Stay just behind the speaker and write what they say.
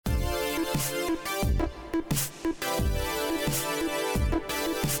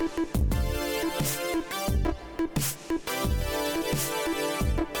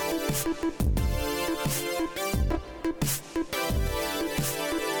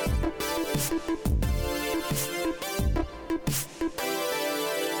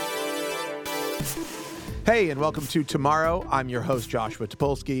Hey, and welcome to Tomorrow. I'm your host, Joshua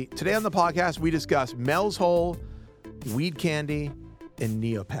Topolsky. Today on the podcast, we discuss Mel's Hole, weed candy, and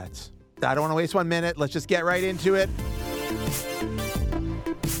Neopets. I don't want to waste 1 minute. Let's just get right into it.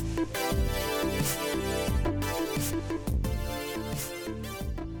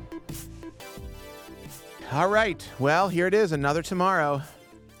 All right. Well, here it is. Another tomorrow.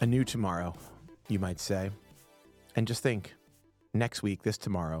 A new tomorrow, you might say. And just think, next week, this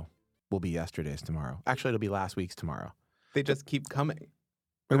tomorrow, will be yesterday's tomorrow. Actually, it'll be last week's tomorrow. They just keep coming.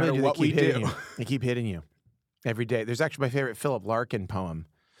 No matter what we do. They keep hitting you every day. There's actually my favorite Philip Larkin poem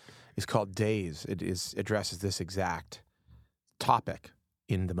is called Days. It addresses this exact topic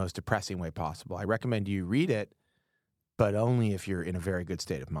in the most depressing way possible. I recommend you read it, but only if you're in a very good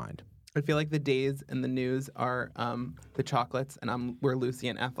state of mind. I feel like the days and the news are the chocolates, and we're Lucy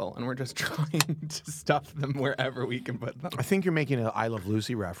and Ethel, and we're just trying to stuff them wherever we can put them. I think you're making an I Love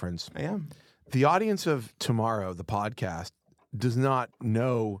Lucy reference. I am. The audience of Tomorrow, the podcast, does not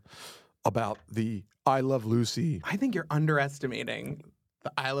know about the I Love Lucy. I think you're underestimating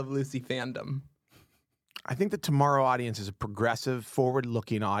the I Love Lucy fandom. I think the Tomorrow audience is a progressive,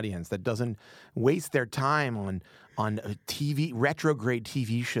 forward-looking audience that doesn't waste their time on retrograde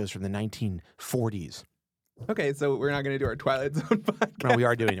TV shows from the 1940s. Okay, so we're not going to do our Twilight Zone podcast. No, we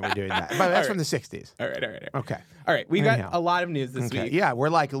are doing it. We're doing that. But that's from the 60s. All right. Okay. All right, we got a lot of news this week. Yeah, we're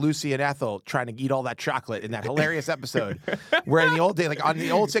like Lucy and Ethel trying to eat all that chocolate in that hilarious episode. Where in the old day, like on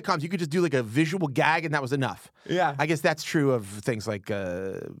the old sitcoms, you could just do like a visual gag and that was enough. Yeah. I guess that's true of things like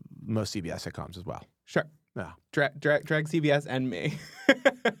most CBS sitcoms as well. Sure. Yeah. Drag CBS and me.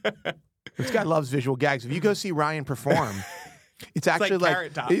 This guy loves visual gags. If you go see Ryan perform, it's actually like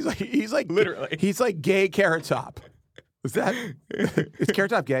Carrot Top. He's like literally. He's like gay Carrot Top. Is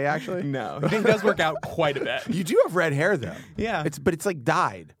Carrot Top gay actually? No, I think it does work out quite a bit. You do have red hair though. Yeah, but it's like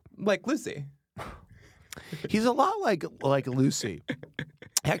dyed. Like Lucy. He's a lot like Lucy.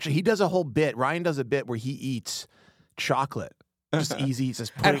 Actually, he does a whole bit. Ryan does a bit where he eats chocolate. Just easy,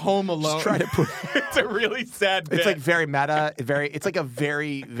 just at home alone. Just try to put. It's a really sad bit. It's like very meta. It's like a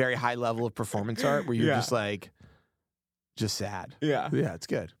very, very high level of performance art where you're just sad. Yeah, it's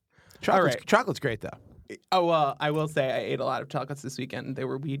good. Chocolate's great though. Oh well, I will say I ate a lot of chocolates this weekend. They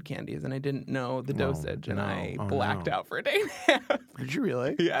were weed candies, and I didn't know the dosage, and I blacked out for a day and a half. Did you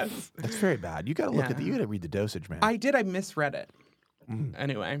really? Yes. That's very bad. You got to look at you got to read the dosage, man. I did. I misread it.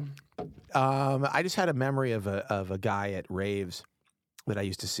 Anyway, I just had a memory of a guy at raves that I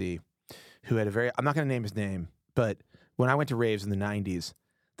used to see who had I'm not going to name his name, but when I went to raves in the 90s,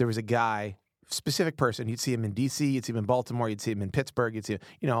 there was a guy, specific person. You'd see him in D.C., you'd see him in Baltimore, you'd see him in Pittsburgh, you'd see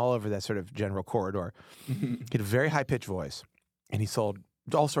him, all over that sort of general corridor. He had a very high-pitched voice, and he sold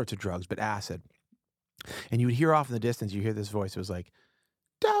all sorts of drugs, but acid. And you would hear off in the distance, you hear this voice. It was like,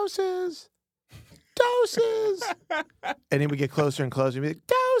 doses. And it would get closer and closer. And be like,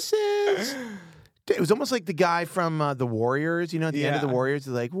 doses. It was almost like the guy from The Warriors, at the end of The Warriors,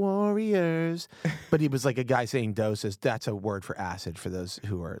 they're like, Warriors. But he was like a guy saying doses. That's a word for acid for those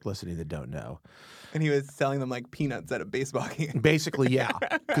who are listening that don't know. And he was selling them like peanuts at a baseball game. Basically, yeah.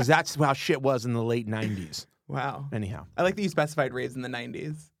 Because that's how shit was in the late 90s. Wow. Anyhow. I like that you specified raves in the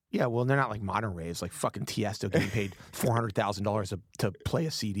 90s. Yeah, well, they're not like modern raves, like fucking Tiesto getting paid $400,000 to play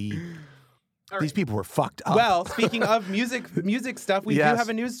a CD. These people were fucked up. Well, speaking of music stuff, we do have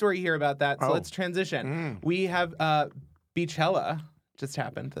a news story here about that. So let's transition. We have Beachella just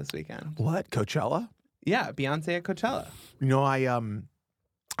happened this weekend. What? Coachella? Yeah, Beyonce at Coachella.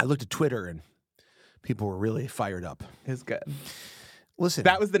 I looked at Twitter and people were really fired up. It was good. Listen,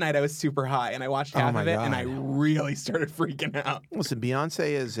 that was the night I was super high, and I watched half of it, and I really started freaking out. Listen, Beyonce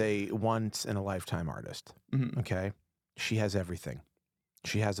is a once-in-a-lifetime artist, okay? She has everything.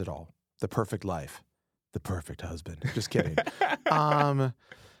 She has it all. The perfect life. The perfect husband. Just kidding.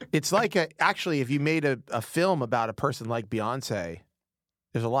 It's like, actually, if you made a film about a person like Beyonce,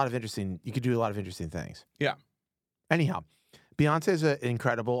 there's you could do a lot of interesting things. Yeah. Anyhow, Beyonce is an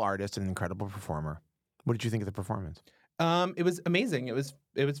incredible artist and an incredible performer. What did you think of the performance? It was amazing. It was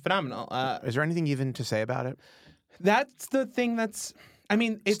phenomenal. Is there anything even to say about it? That's the thing it's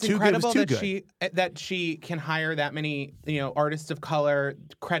incredible that she can hire that many, artists of color,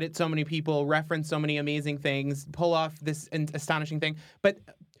 credit so many people, reference so many amazing things, pull off this astonishing thing. But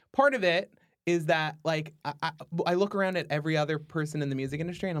part of it is that, like, I look around at every other person in the music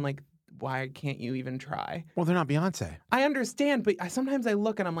industry and I'm like, why can't you even try? Well, they're not Beyonce. I understand, but sometimes I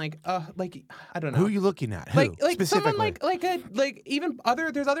look and I'm like, I don't know. Who are you looking at? Who? Like Specifically? someone even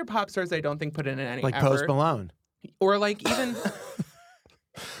there's other pop stars I don't think put in any like effort. Post Malone. Or like even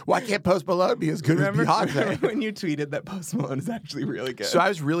Why can't Post Malone be as good as Beyonce? Remember when you tweeted that Post Malone is actually really good? So I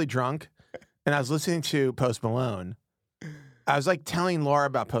was really drunk, and I was listening to Post Malone. I was like telling Laura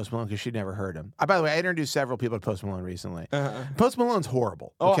about Post Malone because she'd never heard him. By the way, I introduced several people to Post Malone recently. Post Malone's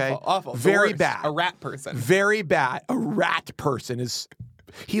horrible. Okay, awful, very bad. A rat person. Very bad. A rat person is.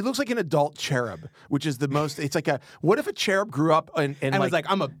 He looks like an adult cherub, which is the most. It's like what if a cherub grew up and was like,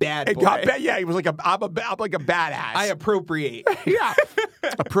 I'm a bad boy. Yeah, he was like I'm like a badass. I appropriate. Yeah,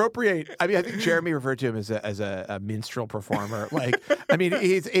 appropriate. I mean, I think Jeremy referred to him as a minstrel performer. Like, I mean,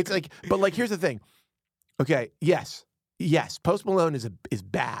 it's like, but like, here's the thing. Okay, yes, Post Malone is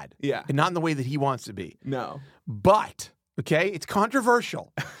bad. Yeah, and not in the way that he wants to be. No, but okay, it's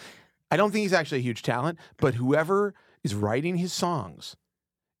controversial. I don't think he's actually a huge talent, but whoever is writing his songs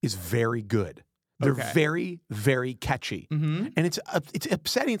is very good. They're very, very catchy. Mm-hmm. And it's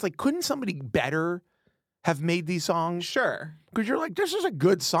upsetting. It's like, couldn't somebody better have made these songs? Sure. Because you're like, this is a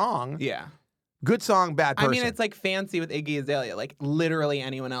good song. Yeah. Good song, bad person. I mean, it's like Fancy with Iggy Azalea. Like, literally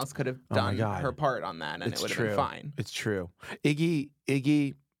anyone else could have done her part on that, and it would have been fine. It's true.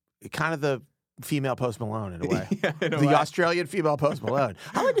 Iggy, kind of the female Post Malone in a way. Yeah, the Australian female Post Malone.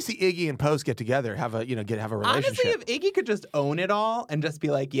 I like to see Iggy and Post get together, have a relationship. Honestly, if Iggy could just own it all and just be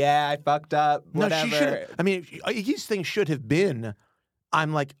like, yeah, I fucked up, whatever. No, she should. I mean, Iggy's thing should have been,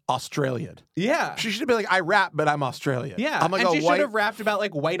 I'm like Australian. Yeah. She should have been like, I rap, but I'm Australian. Yeah. I'm like, and she should have rapped about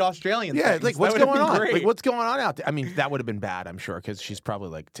like white Australians. Yeah, things. like what's going on? Like what's going on out there? I mean, that would have been bad, I'm sure, because she's probably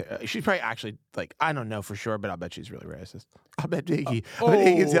like, she's probably actually like, I don't know for sure, but I'll bet she's really racist. I bet Iggy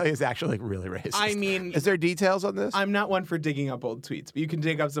Azalea is actually like really racist. I mean, is there details on this? I'm not one for digging up old tweets, but you can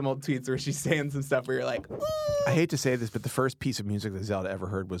dig up some old tweets where she's saying some stuff where you're like, I hate to say this, but the first piece of music that Zelda ever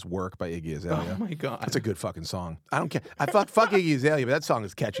heard was "Work" by Iggy Azalea. Oh my god, that's a good fucking song. I don't care. I fuck Iggy Azalea, but that song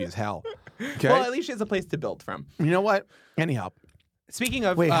is catchy as hell. Okay? Well, at least she has a place to build from. You know what? Anyhow, speaking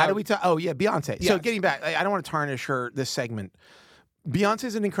of, wait, how do we talk? Oh yeah, Beyonce. Yes. So getting back, I don't want to tarnish this segment.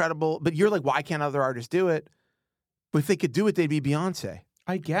 Beyonce's an incredible, but you're like, why can't other artists do it? But if they could do it, they'd be Beyonce.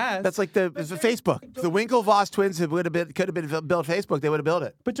 I guess that's like the Facebook. If the Winklevoss twins could have been built Facebook, they would have built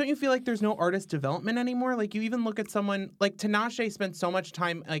it. But don't you feel like there's no artist development anymore? Like you even look at someone like Tinashe spent so much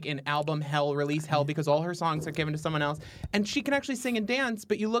time like in album hell, release hell, because all her songs are given to someone else, and she can actually sing and dance.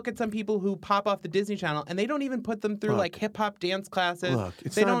 But you look at some people who pop off the Disney Channel, and they don't even put them through like hip hop dance classes. Look,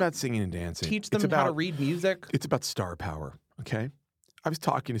 it's not about singing and dancing. Teach them how to read music. It's about star power. Okay, I was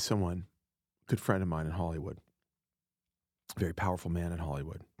talking to someone, a good friend of mine in Hollywood. Very powerful man in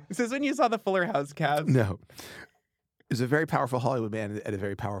Hollywood. Is this when you saw the Fuller House cast? No. There's a very powerful Hollywood man at a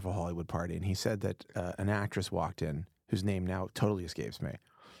very powerful Hollywood party, and he said that an actress walked in, whose name now totally escapes me,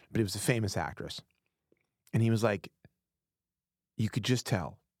 but it was a famous actress. And he was like, you could just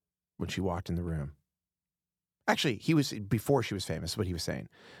tell when she walked in the room. Actually, before she was famous, is what he was saying.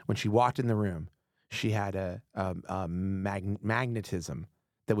 When she walked in the room, she had a magnetism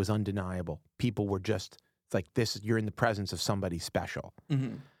that was undeniable. People were just like this, you're in the presence of somebody special.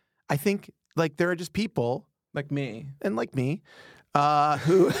 Mm-hmm. I think like there are just people like me and like me,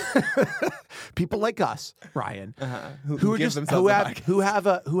 who people like us, Ryan, who have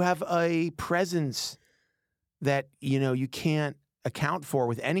a presence that you can't account for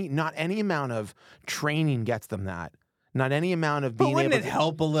with not any amount of training gets them that. Not any amount of being able to... Wouldn't it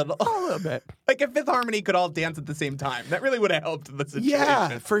help a little? A little bit. Like if Fifth Harmony could all dance at the same time, that really would have helped the situation.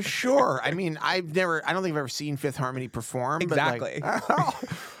 Yeah, for sure. I mean, I don't think I've ever seen Fifth Harmony perform. Exactly.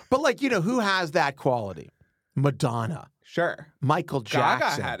 But who has that quality? Madonna. Sure. Michael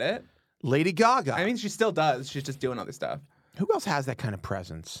Jackson. Gaga had it. Lady Gaga. I mean, she still does. She's just doing other stuff. Who else has that kind of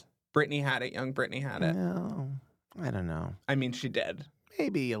presence? Britney had it. Young Britney had it. No, I don't know. I mean, she did.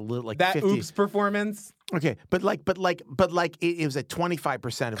 Maybe a little like that 50. Oops performance. Okay, but it was at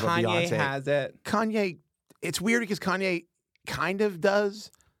 25% of what Beyonce has it. Kanye, it's weird because Kanye kind of does,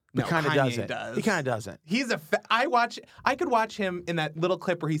 but kind of doesn't. He kind of doesn't. He's I could watch him in that little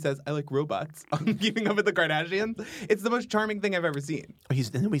clip where he says, "I like robots." On Keeping Up with the Kardashians. It's the most charming thing I've ever seen.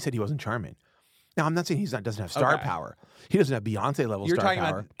 Nobody said he wasn't charming. Now, I'm not saying doesn't have star power. He doesn't have Beyonce level You're star power. You're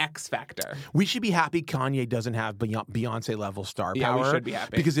talking about X Factor. We should be happy Kanye doesn't have Beyonce level star power. Yeah, we should be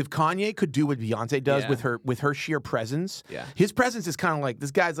happy. Because if Kanye could do what Beyonce does with her sheer presence, his presence is kind of like,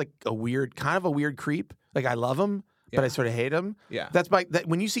 this guy's like a weird creep. Like, I love him, but I sort of hate him. Yeah.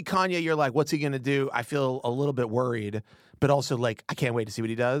 When you see Kanye, you're like, what's he going to do? I feel a little bit worried, but also like, I can't wait to see what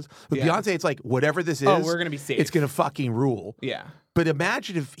he does. With Beyonce, it's like, whatever this is, we're going to be safe. It's going to fucking rule. Yeah. But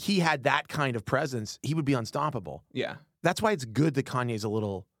imagine if he had that kind of presence, he would be unstoppable. Yeah. That's why it's good that Kanye's a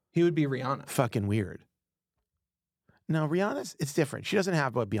little... He would be Rihanna. Fucking weird. No, Rihanna's, it's different. She doesn't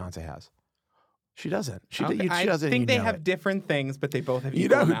have what Beyonce has. She doesn't. She doesn't. I think they have different things, but they both have. You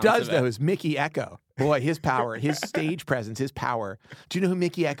know who does though is Mickey Echo. Boy, his power, his stage presence, his power. Do you know who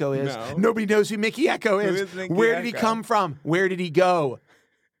Mickey Echo is? No. Nobody knows who Mickey Echo is. Who is Mickey Where Echo? did he come from? Where did he go?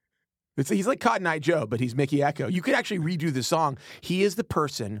 He's like Cotton Eye Joe, but he's Mickey Echo. You could actually redo the song. He is the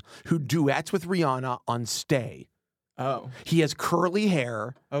person who duets with Rihanna on Stay. Oh. He has curly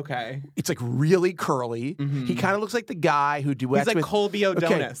hair. Okay. It's like really curly. Mm-hmm. He kind of looks like the guy who duets He's like with Colby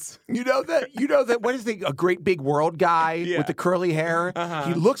O'Donis. Okay. You know that what is a great big world guy with the curly hair? Uh-huh.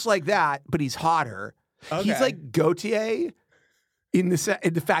 He looks like that, but he's hotter. Okay. He's like Gautier in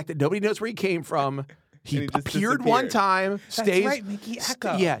the fact that nobody knows where he came from. He appeared one time. That's right, Mickey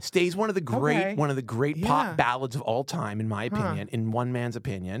Echo. Stays one of the great pop Yeah. ballads of all time, in my opinion, in one man's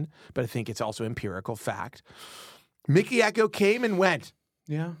opinion. But I think it's also empirical fact. Mickey Echo came and went.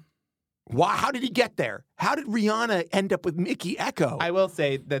 Yeah. Why? How did he get there? How did Rihanna end up with Mickey Echo? I will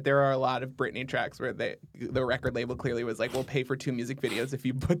say that there are a lot of Britney tracks where the record label clearly was like, "We'll pay for 2 music videos if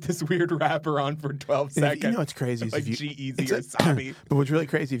you put this weird rapper on for 12 seconds." You know what's crazy is like if you G-Eazy or Sabi. But what's really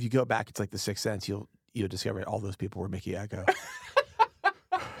crazy, if you go back, it's like The Sixth Sense. You'll discover all those people were Mickey Echo.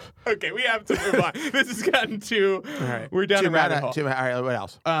 Okay, we have to move on. This has gotten too. All right. We're down a rabbit hole. All right, what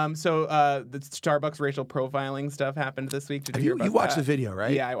else? So the Starbucks racial profiling stuff happened this week. Did you hear about You watched that? the video,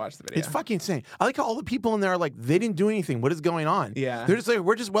 right? Yeah, I watched the video. It's fucking insane. I like how all the people in there are like, they didn't do anything. What is going on? Yeah. They're just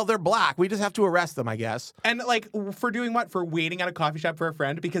like, they're black. We just have to arrest them, I guess. And like, for doing what? For waiting at a coffee shop for a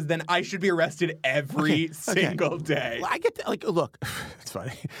friend? Because then I should be arrested every single day. I get that. Like, look, it's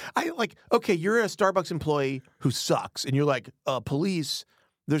funny. Okay, you're a Starbucks employee who sucks, and you're like, police,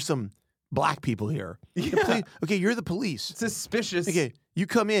 there's some black people here. Yeah. Okay, you're the police. Suspicious. Okay, you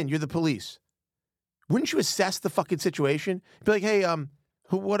come in, you're the police. Wouldn't you assess the fucking situation? Be like, hey,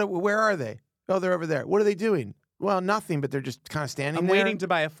 where are they? Oh, they're over there. What are they doing? Well, nothing, but they're just kind of standing there. I'm waiting to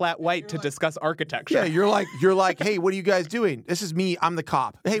buy a flat white to discuss architecture. Yeah, you're like, hey, what are you guys doing? This is me. I'm the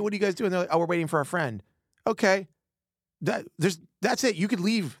cop. Hey, what are you guys doing? They're like, oh, we're waiting for a friend. Okay. That's it. You could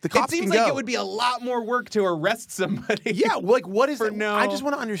leave. The cops can go. It seems like it would be a lot more work to arrest somebody. Yeah, like what is it? no. I just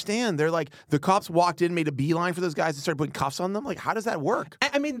want to understand. They're like, the cops walked in, made a beeline for those guys and started putting cuffs on them. Like, how does that work?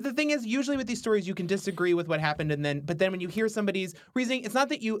 I mean, the thing is, usually with these stories, you can disagree with what happened, but then when you hear somebody's reasoning, it's not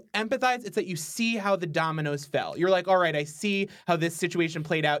that you empathize, it's that you see how the dominoes fell. You're like, all right, I see how this situation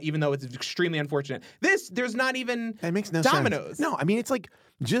played out, even though it's extremely unfortunate. There's not even that makes no dominoes. Sense. No, I mean, it's like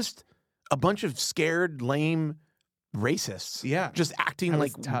just a bunch of scared, lame racists. Yeah. Just acting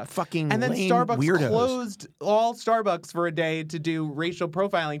like fucking And then lame Starbucks weirdos. closed all Starbucks for a day to do racial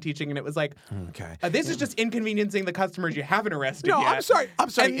profiling teaching, and it was like, okay, this is just inconveniencing the customers you haven't arrested no, yet. I'm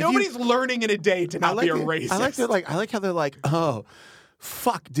sorry. And nobody's learning in a day to not be a racist. I like how they're like, oh,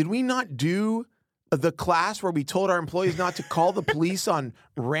 fuck, did we not do the class where we told our employees not to call the police on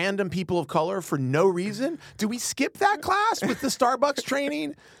random people of color for no reason? Did we skip that class with the Starbucks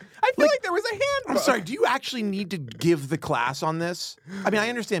training? I feel like there was a handbook. I'm sorry, do you actually need to give the class on this? I mean, I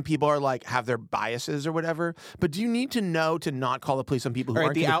understand people are like, have their biases or whatever, but do you need to know to not call the police on people who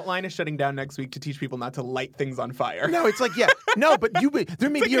aren't? The outline is shutting down next week to teach people not to light things on fire. No, it's like, yeah. No, but there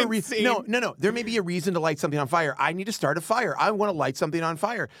may be a reason. insane. No. There may be a reason to light something on fire. I need to start a fire. I want to light something on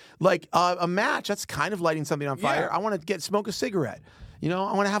fire. Like a match, that's kind of lighting something on fire. Yeah. I want to smoke a cigarette. I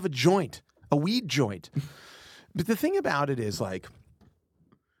want to have a joint, a weed joint. But the thing about it is like,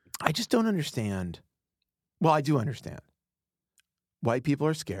 I just don't understand. Well, I do understand. White people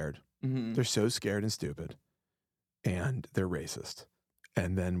are scared. Mm-hmm. They're so scared and stupid. And they're racist.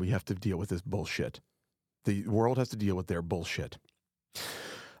 And then we have to deal with this bullshit. The world has to deal with their bullshit.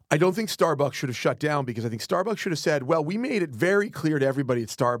 I don't think Starbucks should have shut down because I think Starbucks should have said, well, we made it very clear to everybody at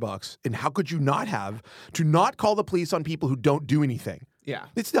Starbucks, and how could you not have, to not call the police on people who don't do anything. Yeah.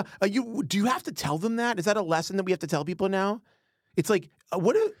 It's not, do you have to tell them that? Is that a lesson that we have to tell people now? It's like,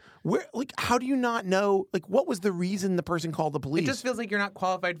 how do you not know? Like, what was the reason the person called the police? It just feels like you're not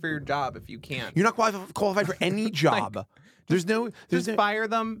qualified for your job if you can't. You're not qualified for any job. Just fire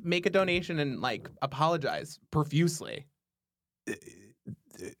them, make a donation, and like apologize profusely.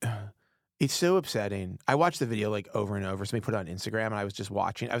 It's so upsetting. I watched the video like over and over. Somebody put it on Instagram, and I was just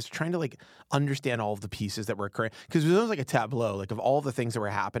watching. I was trying to like understand all of the pieces that were occurring because it was like a tableau, like of all the things that were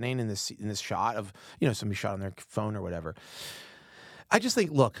happening in this shot of somebody shot on their phone or whatever. I just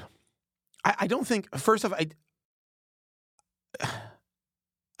think, look, I don't think. First off,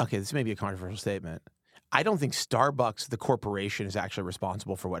 okay, this may be a controversial statement. I don't think Starbucks, the corporation, is actually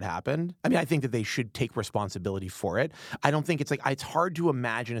responsible for what happened. I mean, I think that they should take responsibility for it. I don't think it's hard to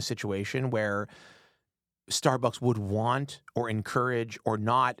imagine a situation where Starbucks would want or encourage or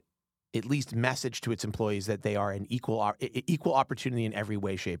not at least message to its employees that they are an equal opportunity in every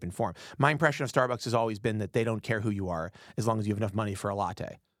way, shape, and form. My impression of Starbucks has always been that they don't care who you are as long as you have enough money for a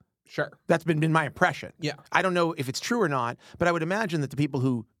latte. Sure. That's been my impression. Yeah. I don't know if it's true or not, but I would imagine that the people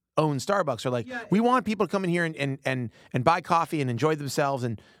who own Starbucks are like, we want people to come in here and buy coffee and enjoy themselves,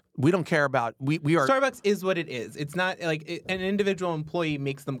 and we don't care about we are. Starbucks is what it is. It's not like an individual employee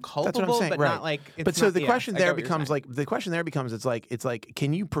makes them culpable, That's what I'm saying, but right. not like. It's but so not, the question there becomes it's like,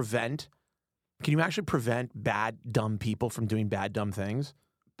 can you actually prevent bad dumb people from doing bad dumb things?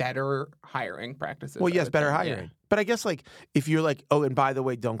 Better hiring practices. Well, yes, better hiring. Yeah. But I guess like if you're like, oh, and by the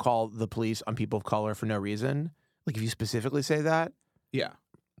way, don't call the police on people of color for no reason. Like if you specifically say that, yeah.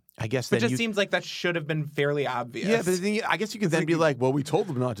 I guess it just seems like that should have been fairly obvious. Yeah, but I guess you could then be like, well, we told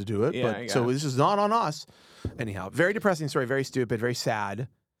them not to do it, but so this is not on us. Anyhow, very depressing story, very stupid, very sad.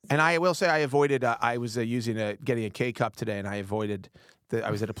 And I will say I avoided, I was getting a K-cup today, and I avoided, I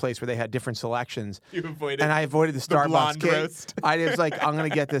was at a place where they had different selections. You avoided. And I avoided the Starbucks cake. Roast. I was like, I'm going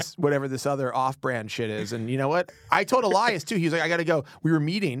to get this, whatever this other off-brand shit is. And you know what? I told Elias, too. He was like, I got to go. We were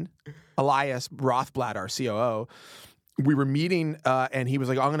meeting, Elias Rothblatt, our COO. We were meeting, and he was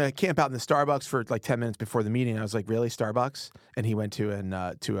like, I'm going to camp out in the Starbucks for like 10 minutes before the meeting. I was like, really, Starbucks? And he went to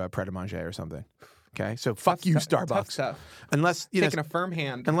a Pret a Manger or something. Okay, so fuck you, Starbucks. Tough stuff. Unless taking a firm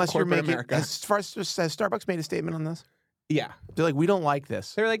hand. Unless you're making. America. Has Starbucks made a statement on this? Yeah, they're like, we don't like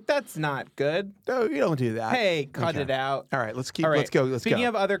this. They're like, that's not good. No, you don't do that. Hey, cut it out. All right, let's go. Speaking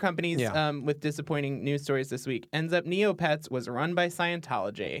of other companies with disappointing news stories this week, ends up Neopets was run by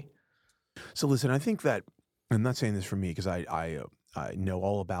Scientology. So listen, I think that I'm not saying this for me because I know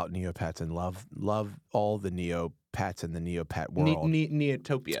all about Neopets and love all the Neopets and the Neopet world.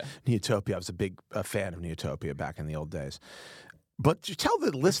 Neotopia. Neotopia. I was a big fan of Neotopia back in the old days. But to tell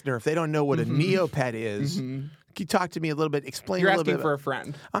the listener, if they don't know what a Neopet is, can you talk to me a little bit? Explain a little bit. You're asking for a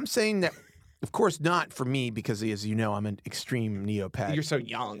friend. I'm saying that, of course, not for me because, as you know, I'm an extreme Neopet. You're so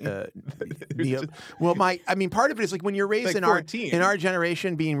young. Well, part of it is like when you're raised like in our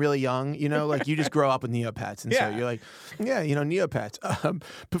generation, being really young, like you just grow up with Neopets, and so you're like, Neopets.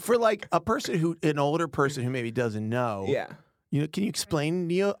 But for like an older person who maybe doesn't know, can you explain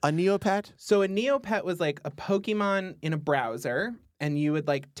a Neopet? So a Neopet was like a Pokemon in a browser, and you would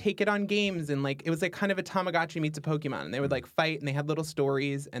like take it on games, and like it was like kind of a Tamagotchi meets a Pokemon, and they would like fight, and they had little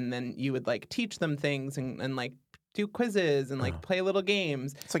stories, and then you would like teach them things and like do quizzes and like play little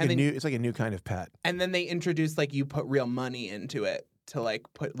games. It's like it's like a new kind of pet. And then they introduced like you put real money into it to like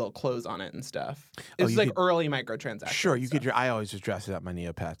put little clothes on it and stuff. It was like early microtransactions. Sure, you could. I always just dress up my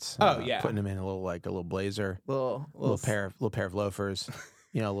Neopets. Putting them in a little blazer, little pair of loafers.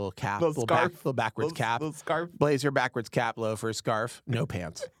 A little cap, little backwards cap, little scarf, blazer, backwards cap, loafers, scarf, no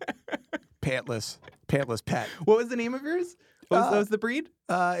pants, pantless pet. What was the name of yours? What was the breed?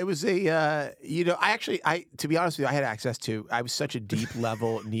 It was to be honest with you, I had access to. I was such a deep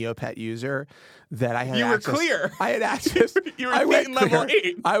level Neopet user that I had. You were clear. I had access. You were level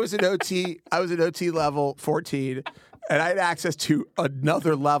 8. I was an OT. I was an OT level 14, and I had access to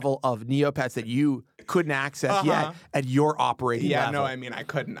another level of Neopets that you couldn't access yet at your operating level. No, I mean I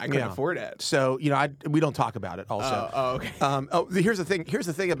couldn't afford it. So we don't talk about it. Also, okay. Here's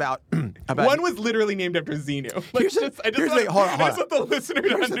the thing about one was literally named after Xenu. I just want the listener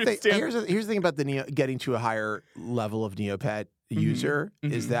to understand. Here's the thing about getting to a higher level of Neopet user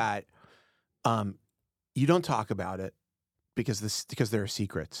is that you don't talk about it because there are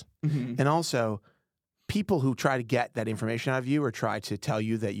secrets, and also people who try to get that information out of you or try to tell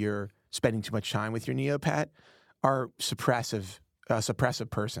you that you're spending too much time with your Neopet are suppressive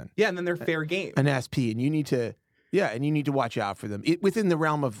person. Yeah, and then they're fair game. An SP, and you need to watch out for them within the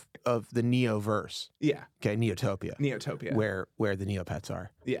realm of the Neoverse. Yeah. Okay, Neotopia. Where the Neopets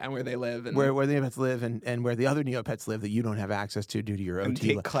are. Yeah, and where they live, and where the Neopets live, and where the other Neopets live that you don't have access to due to your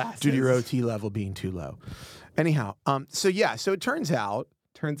OT due to your OT level being too low. Anyhow, so it turns out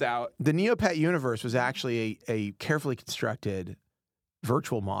the Neopet universe was actually a carefully constructed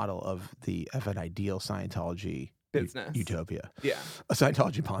virtual model of an ideal Scientology business utopia. Yeah. A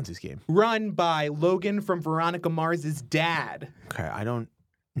Scientology Ponzi scheme. Run by Logan from Veronica Mars's dad. Okay, I don't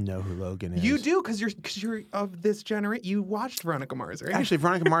know who Logan is. You do, because you're of this generation. You watched Veronica Mars, right? Actually,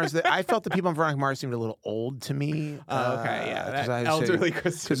 Veronica Mars, I felt the people on Veronica Mars seemed a little old to me. Okay, yeah. Elderly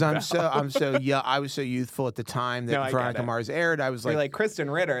Kristen Bell. Because I was so youthful at the time that Veronica Mars aired. I was like... You're like, Kristen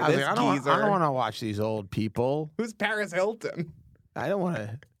Ritter, I this don't geezer. I don't want to watch these old people. Who's Paris Hilton? I don't want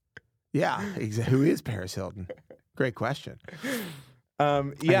to... Yeah, exactly. Who is Paris Hilton? Great question.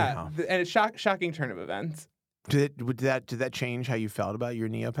 Yeah, and it's shocking turn of events. Did that change how you felt about your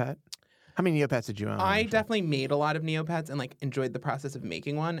Neopet? How many Neopets did you own? I definitely made a lot of Neopets and like enjoyed the process of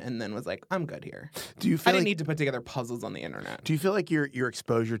making one, and then was like, I'm good here. Do you feel I didn't need to put together puzzles on the internet. Do you feel like your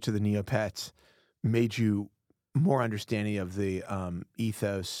exposure to the Neopets made you more understanding of the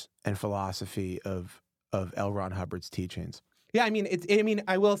ethos and philosophy of L. Ron Hubbard's teachings? Yeah, I mean,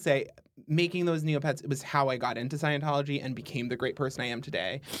 I will say, making those Neopets, it was how I got into Scientology and became the great person I am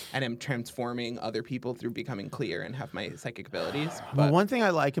today, and am transforming other people through becoming clear and have my psychic abilities. But well, one thing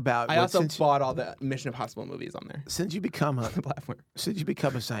I like about I also bought all the Mission Impossible movies on there. Since you become a platform, since you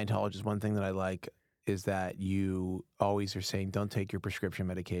become a Scientologist, one thing that I like is that you always are saying, don't take your prescription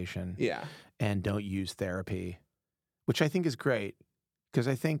medication, and don't use therapy, which I think is great because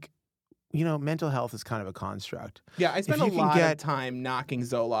I think, you know, mental health is kind of a construct. Yeah, I spend a lot of time knocking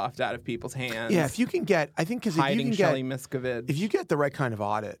Zoloft out of people's hands. Yeah, if you can get, I think, because hiding Shelley Miscavige. If you get the right kind of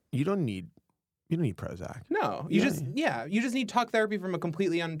audit, you don't need Prozac. No, you just need talk therapy from a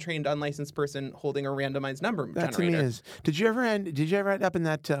completely untrained, unlicensed person holding a randomized number generator. To me is. Did you ever end up in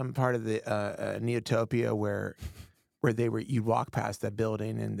that part of the Neotopia where you'd walk past that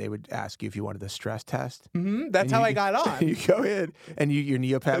building and they would ask you if you wanted the stress test? Mm-hmm. That's how I got on. You go in and your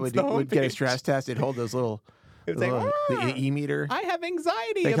Neopet would get a stress test. It'd hold those little. It's like the e-meter. I have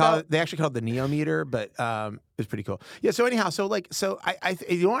anxiety. They actually call it the Neometer, but it was pretty cool. Yeah. So anyhow, I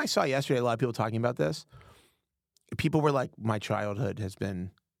you know what I saw yesterday? A lot of people talking about this. People were like, "My childhood has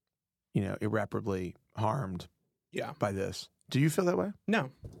been, you know, irreparably harmed." Yeah. By this. Do you feel that way? No.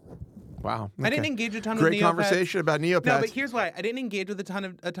 Wow. Okay. I didn't engage a ton with Neopets. Great conversation about Neopets. No, but here's why. I didn't engage with a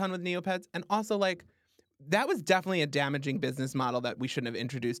ton with Neopets, and also like. That was definitely a damaging business model that we shouldn't have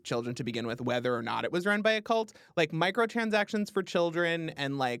introduced children to begin with, whether or not it was run by a cult. Like microtransactions for children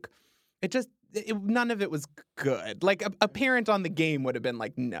and like none of it was good. Like a parent on the game would have been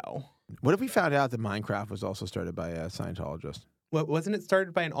like, no. What if we found out that Minecraft was also started by a Scientologist? What, wasn't it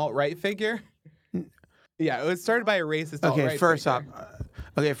started by an alt-right figure? Yeah, it was started by a racist alt-right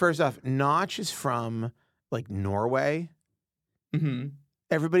figure. First off, Notch is from like Norway. Mm-hmm.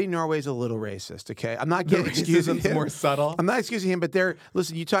 Everybody in Norway is a little racist, okay? I'm not getting excusing him. More subtle. I'm not excusing him, but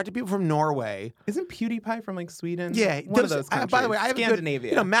listen, you talk to people from Norway. Isn't PewDiePie from like Sweden? Yeah. One of those countries. By the way, I have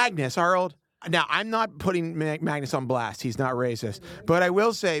Scandinavia. Magnus, our old. Now, I'm not putting Magnus on blast. He's not racist. But I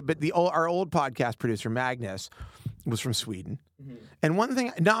will say, our old podcast producer, Magnus, was from Sweden. Mm-hmm. And one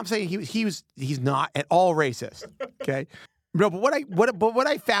thing, I'm saying he's not at all racist, okay? No, but what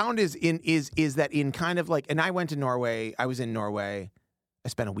I found is that in kind of like, and I went to Norway. I was in Norway. I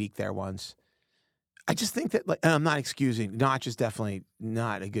spent a week there once. I just think that, like, and I'm not excusing, Notch is definitely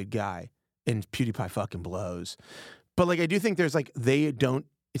not a good guy, and PewDiePie fucking blows. But, like, I do think there's, like, they don't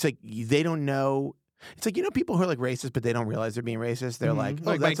know. It's like, you know, people who are, like, racist, but they don't realize they're being racist. They're like,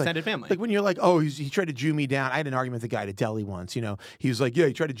 oh, like that's my extended family. Like, when you're like, oh, he tried to Jew me down. I had an argument with a guy at a deli once, you know. He was like, yeah,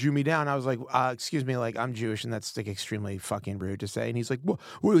 he tried to Jew me down. I was like, excuse me, like, I'm Jewish, and that's, like, extremely fucking rude to say. And he's like, well,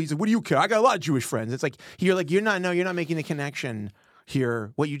 he's like, what do you care? I got a lot of Jewish friends. It's like, you're not making the connection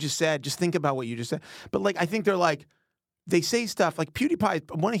here. What you just said, just think about what you just said. But like, I think they say stuff like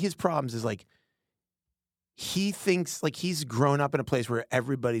PewDiePie. One of his problems is like, he thinks like he's grown up in a place where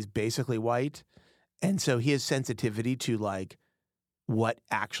everybody's basically white. And so he has sensitivity to like what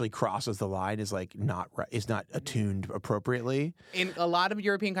actually crosses the line is like not attuned appropriately. In a lot of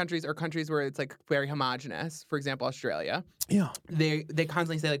European countries or countries where it's like very homogenous, for example, Australia. Yeah. They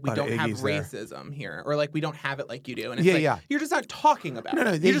constantly say like we don't have racism here, or like we don't have it like you do. And it's you're just not talking about it.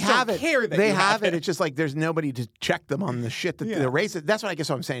 No, they just have don't it. Care that they you have it. It's just like there's nobody to check them on the shit that they're racist. That's what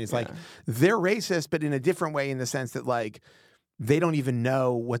I'm saying. It's like they're racist, but in a different way, in the sense that like they don't even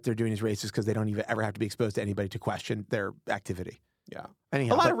know what they're doing is racist because they don't even ever have to be exposed to anybody to question their activity. Yeah.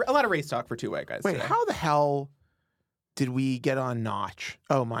 Anyhow, a lot of race talk for two white guys. Wait, today. How the hell did we get on Notch?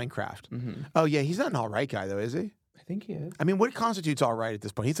 Oh, Minecraft. Mm-hmm. Oh yeah, he's not an all right guy though, is he? I think he is. I mean, what constitutes all right at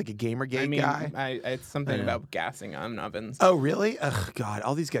this point? He's like a Gamergate guy. It's something about gassing on ovens. Oh really? Ugh, God,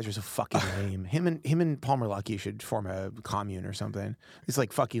 all these guys are so fucking lame. Him and Palmer Luckey should form a commune or something. It's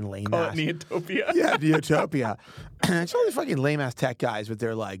like fucking lame. Call it Neotopia. Yeah, Neotopia. It's all these fucking lame ass tech guys with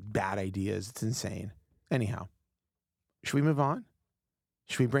their like bad ideas. It's insane. Anyhow, should we move on?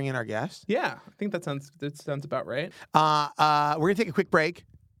 Should we bring in our guest? Yeah, I think that sounds about right. We're going to take a quick break.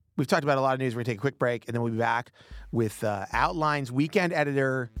 We've talked about a lot of news. We're going to take a quick break, and then we'll be back with Outline's weekend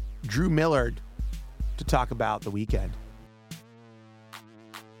editor, Drew Millard, to talk about the weekend.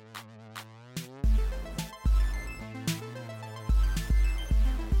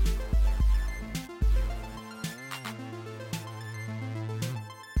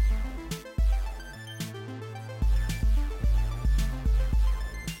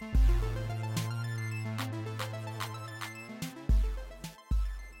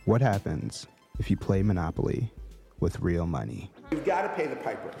 What happens if you play Monopoly with real money? You've got to pay the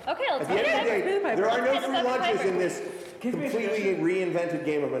piper. Okay, let's At the end of the day, there are no Let's free pay the lunches piper. in this completely reinvented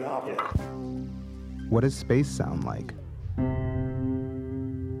game of Monopoly. What does space sound like?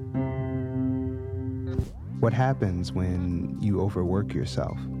 What happens when you overwork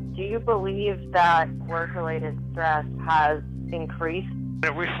yourself? Do you believe that work-related stress has increased?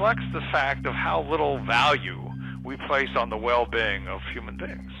 It reflects the fact of how little value we place on the well-being of human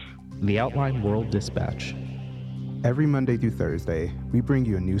beings. The Outline World Dispatch. Every Monday through Thursday, we bring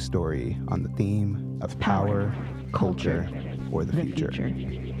you a new story on the theme of power, culture, or the future.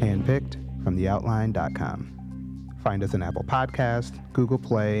 Handpicked from theoutline.com. Find us on Apple Podcast, Google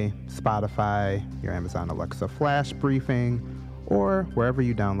Play, Spotify, your Amazon Alexa Flash Briefing, or wherever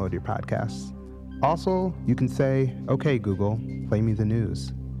you download your podcasts. Also, you can say, "Okay, Google, play me the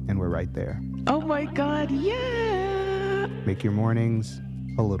news," and we're right there. Oh my God, yeah! Make your mornings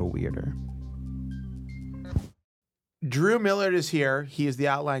a little weirder. Drew Millard is here. He is the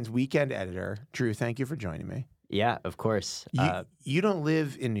Outline's weekend editor. Drew, thank you for joining me. Yeah, of course. You don't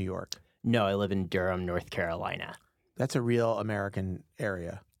live in New York. No, I live in Durham, North Carolina. That's a real American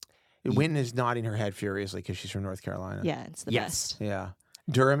area. Wynton is nodding her head furiously because she's from North Carolina. Yeah, it's the best. Yeah.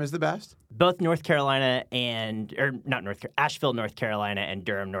 Durham is the best? Both North Carolina Asheville, North Carolina and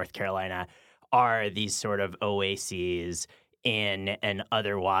Durham, North Carolina are these sort of oases in an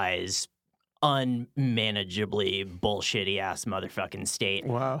otherwise unmanageably bullshitty ass motherfucking state.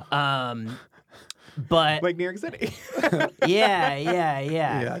 Wow. But like New York City. Yeah,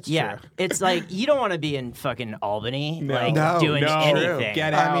 that's true. It's like you don't want to be in fucking Albany, doing no. anything.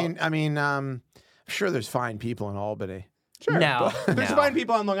 Get out. I mean, I'm sure there's fine people in Albany. Sure. No, there's fine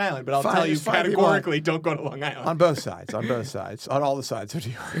people on Long Island, but I'll tell you categorically, don't go to Long Island. On both sides, on all the sides of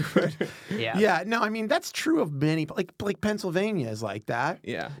New York. Yeah. No, I mean that's true of many. Like Pennsylvania is like that.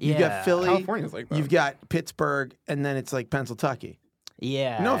 Yeah. You've got Philly. California's like that. You've got Pittsburgh, and then it's like Pennsylvania.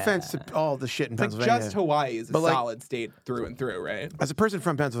 Yeah. No offense to all the shit in Like Pennsylvania. just Hawaii is a But, like, solid state through and through, right? As a person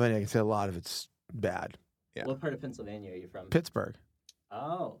from Pennsylvania, I can say a lot of it's bad. Yeah. What part of Pennsylvania are you from? Pittsburgh.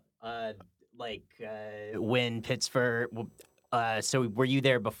 Oh, when Pittsburgh. So were you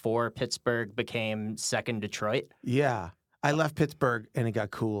there before Pittsburgh became second Detroit? Yeah. I left Pittsburgh and it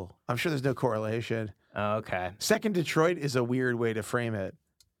got cool. I'm sure there's no correlation. Oh, okay. Second Detroit is a weird way to frame it.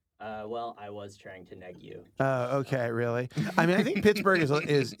 Well, I was trying to neg you. Okay, really? I mean, I think Pittsburgh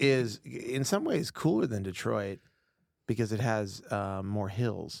is in some ways cooler than Detroit because it has more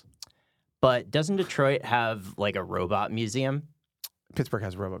hills. But doesn't Detroit have like a robot museum? Pittsburgh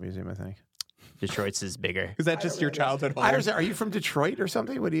has a robot museum, I think. Detroit's is bigger. Is that just your childhood home? Are you from Detroit or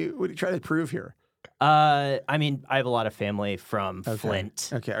something? What do you try to prove here? I mean, I have a lot of family from Flint.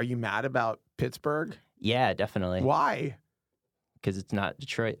 Okay, are you mad about Pittsburgh? Yeah, definitely. Why? Because it's not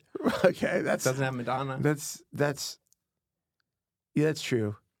Detroit. Okay, that doesn't have Madonna. That's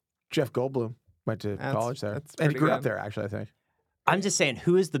true. Jeff Goldblum went to college there, and he grew up there. Actually, I think. I'm just saying,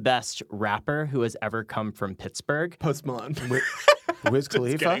 who is the best rapper who has ever come from Pittsburgh? Post Malone. Wiz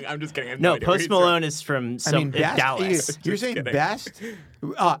Khalifa? I'm just kidding. No, Post Malone is from Dallas. You're saying best?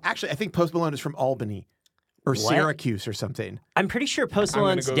 Actually, I think Post Malone is from Albany or Syracuse or something. I'm pretty sure Post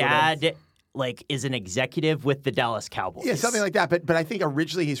Malone's dad is an executive with the Dallas Cowboys. Yeah, something like that. But I think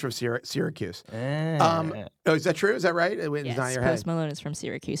originally he's from Syracuse. Is that true? Is that right? Yes, Post Malone is from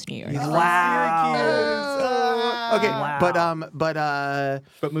Syracuse, New York. Wow. Okay, Wow.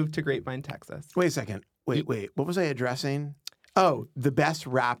 But moved to Grapevine, Texas. Wait a second. Wait. What was I addressing? Oh, the best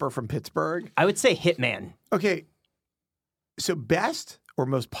rapper from Pittsburgh? I would say Hitman. Okay. So best or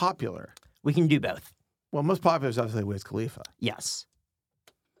most popular? We can do both. Well, most popular is obviously Wiz Khalifa. Yes.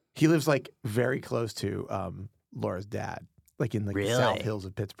 He lives very close to Laura's dad, in the South Hills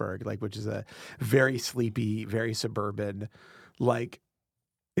of Pittsburgh, which is a very sleepy, very suburban,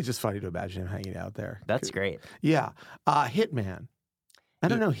 it's just funny to imagine him hanging out there. That's great. Yeah. Hitman. I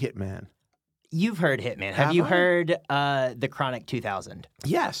don't know Hitman. You've heard Hitman. Have you heard The Chronic 2000?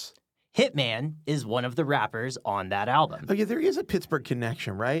 Yes. Hitman is one of the rappers on that album. Oh, yeah, there is a Pittsburgh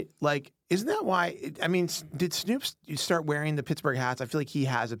connection, right? Isn't that why? Did Snoop start wearing the Pittsburgh hats? I feel like he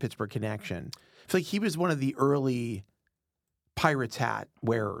has a Pittsburgh connection. I feel like he was one of the early Pirates hat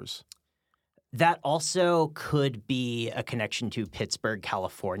wearers. That also could be a connection to Pittsburgh,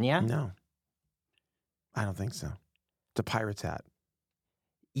 California. No. I don't think so. It's a Pirates hat.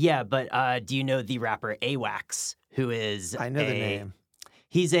 Yeah, but do you know the rapper AWAX, who is I know the name.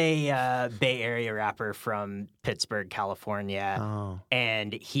 He's a Bay Area rapper from Pittsburgh, California. Oh.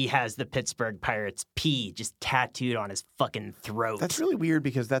 And he has the Pittsburgh Pirates P just tattooed on his fucking throat. That's really weird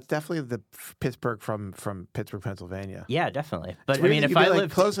because that's definitely the Pittsburgh from Pittsburgh, Pennsylvania. Yeah, definitely. But It's weird that if you'd be I like,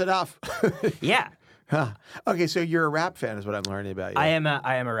 lived... close enough. Yeah. Huh. Okay, so you're a rap fan is what I'm learning about you. I am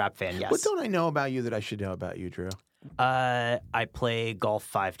a rap fan, yes. What don't I know about you that I should know about you, Drew? I play golf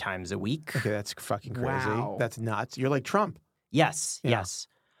 5 times a week. Okay, that's fucking crazy. Wow. That's nuts. You're like Trump. Yes, Yeah. yes.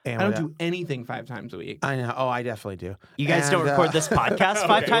 And I don't what do anything 5 times a week. I know. Oh, I definitely do. You guys don't record this podcast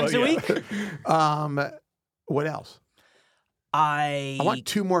 5 times a week? What else? I want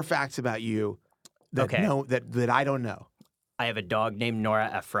 2 more facts about you that that I don't know. I have a dog named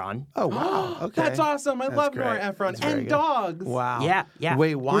Nora Ephron. Oh, wow. Okay. That's awesome. I love great. Nora Ephron. That's very And good. dogs. Wow. Yeah.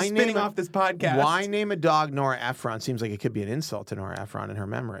 Wait, why We're spinning name off this podcast. Why name a dog Nora Ephron? Seems like it could be an insult to Nora Ephron in her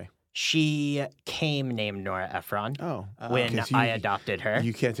memory. She came named Nora Ephron when okay, so I adopted her.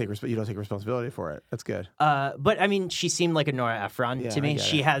 You can't take you don't take responsibility for it. That's good. But I mean, she seemed like a Nora Ephron to I me. get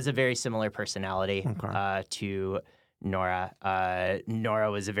She it. has a very similar personality Okay. to Nora.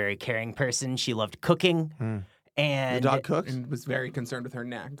 Nora was a very caring person. She loved cooking. And the dog cooks? And was very concerned with her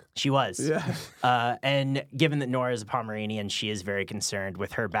neck. She was. Yeah. And given that Nora is a Pomeranian, she is very concerned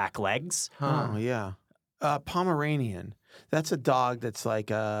with her back legs. Oh, yeah. Pomeranian. That's a dog that's like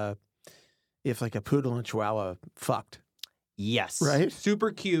if like a poodle and chihuahua fucked. Yes. Right?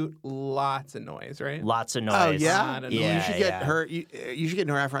 Super cute. Lots of noise, right? Lots of noise. Oh, yeah? Lot of You noise. should get her. You should get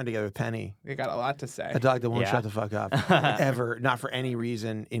Nora Ephron together with Penny. They got a lot to say. A dog that won't Yeah. shut the fuck up ever, not for any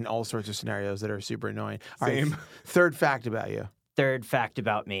reason, in all sorts of scenarios that are super annoying. All right, Same. third fact about you. Third fact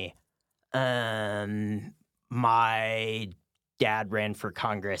about me. My dad ran for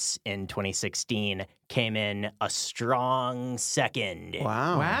Congress in 2016, came in a strong second.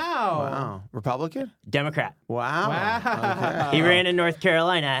 Wow. Wow. Republican? Democrat. Wow. Wow. Okay. He ran in North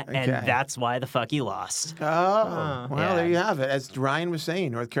Carolina, and Okay. that's why the fuck he lost. Oh, well, Yeah. there you have it. As Ryan was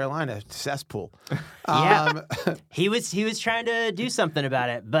saying, North Carolina, cesspool. Yeah. He was trying to do something about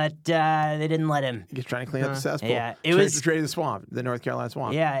it, but they didn't let him. He's trying to clean up the cesspool. Yeah, it was Trade the swamp, the North Carolina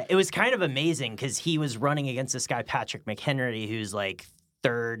swamp. Yeah, it was kind of amazing because he was running against this guy Patrick McHenry, who's like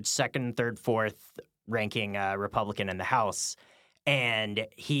second, third, fourth ranking Republican in the House, and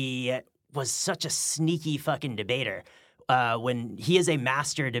he was such a sneaky fucking debater. When he is a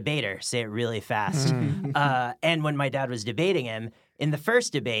master debater, say it really fast. And when my dad was debating him in the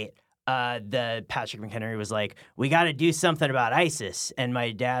first debate, the Patrick McHenry was like, "We got to do something about ISIS," and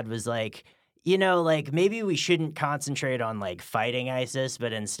my dad was like, like maybe we shouldn't concentrate on like fighting ISIS,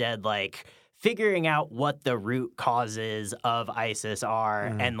 but instead like figuring out what the root causes of ISIS are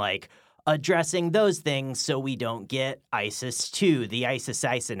and like addressing those things so we don't get ISIS 2, the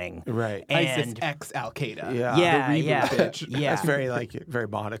ISIS-icing. Right. ISIS And X Al Qaeda. Yeah. Yeah, The reboot, yeah, bitch. yeah. That's very very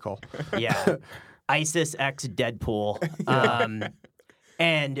monocle. Yeah. ISIS X Deadpool.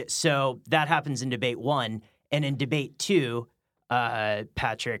 And so that happens in debate 1. And in debate 2,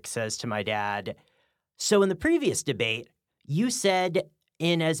 Patrick says to my dad, "So in the previous debate, you said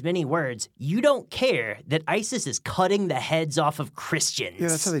in as many words, you don't care that ISIS is cutting the heads off of Christians." Yeah,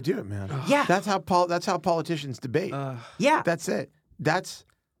 that's how they do it, man. Yeah. That's how politicians debate. Yeah. That's it. That's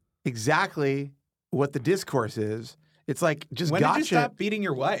exactly what the discourse is. It's like just When gotcha. did you stop beating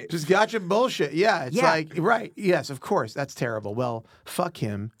your wife? Just gotcha bullshit. Yeah, it's Yeah. like right. Yes, of course. That's terrible. Well, fuck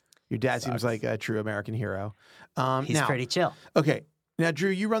him. Your dad seems Sucks. like a true American hero. He's now, pretty chill. Okay. Now, Drew,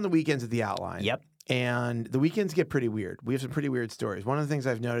 you run the weekends at the Outline. Yep. And the weekends get pretty weird. We have some pretty weird stories. One of the things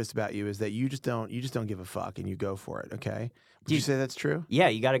I've noticed about you is that you just don't give a fuck and you go for it. Okay. Would you say that's true? Yeah,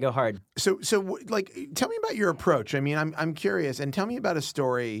 you got to go hard. So like, tell me about your approach. I mean, I'm curious, and tell me about a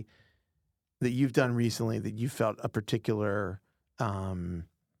story that you've done recently that you felt a particular a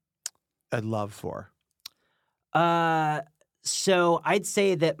love for. So I'd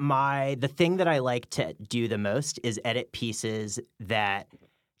say that the thing that I like to do the most is edit pieces that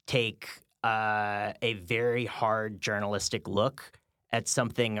take a very hard journalistic look at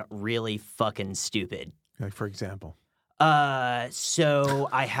something really fucking stupid. Like, for example. So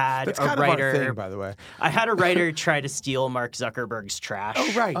I had That's a kind writer. of our thing, by the way. I had a writer try to steal Mark Zuckerberg's trash.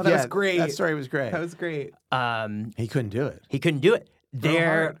 Oh, right. Oh, that was great. That story was great. That was great. He couldn't do it. He couldn't do it.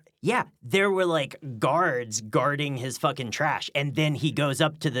 hard. There were like guards guarding his fucking trash. And then he goes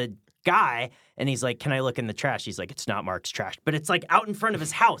up to the guy and he's like, "Can I look in the trash?" He's like, "It's not Mark's trash." But it's like out in front of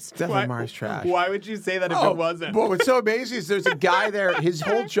his house. Definitely Mars trash. Why would you say that if it wasn't? Well, what's so amazing is there's a guy there. His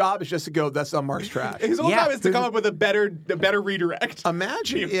whole job is just to go, "That's not Mark's trash." His whole Yeah. job is to come up with a better redirect.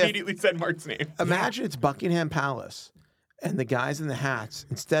 Imagine He if immediately said Mark's name. Imagine it's Buckingham Palace, and the guys in the hats,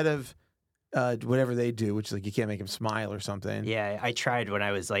 instead of whatever they do, which is like you can't make him smile or something. Yeah, I tried when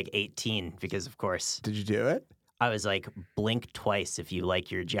I was like 18 because, of course. Did you do it? I was like, blink twice if you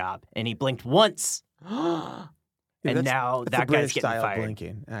like your job. And he blinked once. And now that guy's getting style fired.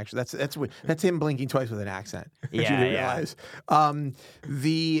 Blinking. Actually, that's him blinking twice with an accent. Yeah, you didn't realize.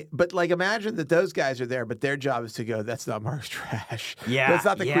 But like, imagine that those guys are there, but their job is to go. That's not Mark's trash. Yeah, that's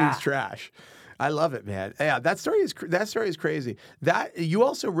not the Queen's trash. I love it, man. Yeah, that story is crazy. That you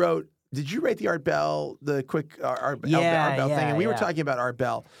also wrote. Did you write the Art Bell, the quick Art Bell thing? And we were talking about Art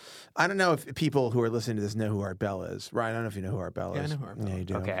Bell. I don't know if people who are listening to this know who Art Bell is. Ryan, I don't know if you know who Art Bell is. Yeah, I know who Art Bell is. Yeah, you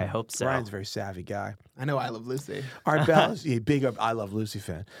do. Okay, I hope so. Ryan's a very savvy guy. I know I Love Lucy. Art Bell is a big I Love Lucy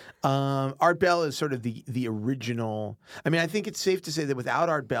fan. Art Bell is sort of the original. I mean, I think it's safe to say that without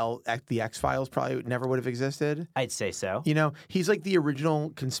Art Bell, the X-Files probably never would have existed. I'd say so. You know, he's like the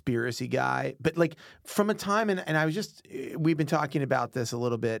original conspiracy guy. But like from a time, and I was just, we've been talking about this a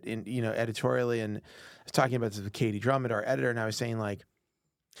little bit in, editorially, and I was talking about this with Katie Drummond, our editor, and I was saying like,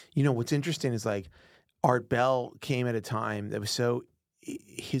 what's interesting is like Art Bell came at a time that was so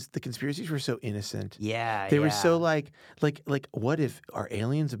the conspiracies were so innocent. Yeah, they were so like what if are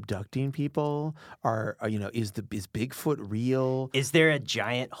aliens abducting people? Is Bigfoot real? Is there a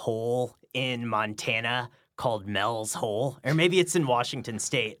giant hole in Montana called Mel's Hole, or maybe it's in Washington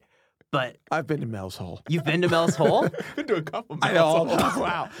State? But I've been to Mel's Hole. You've been to Mel's Hole? I've been to a couple. I know all about.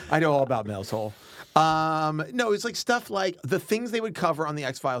 Wow, I know all about Mel's Hole. No, it's like stuff like the things they would cover on the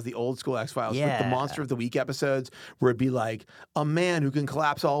X-Files, the old school X-Files, like the Monster of the Week episodes, where it'd be like a man who can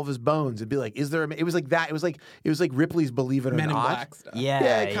collapse all of his bones. It'd be like, is there? It was like that. It was like Ripley's Believe It or Not. Men in Black stuff.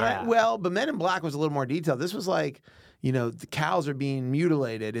 Yeah. Well, but Men in Black was a little more detailed. This was like, the cows are being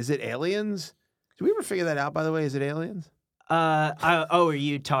mutilated. Is it aliens? Did we ever figure that out? By the way, is it aliens? Are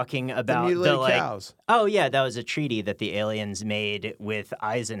you talking about the mutilated cows? Oh yeah, that was a treaty that the aliens made with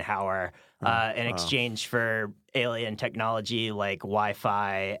Eisenhower in exchange for alien technology like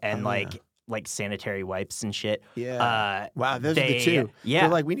Wi-Fi and like sanitary wipes and shit. Yeah. Wow, those are the two. Yeah. They're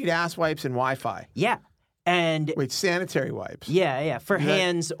like, we need ass wipes and Wi-Fi. Yeah. And wait, sanitary wipes. Yeah, for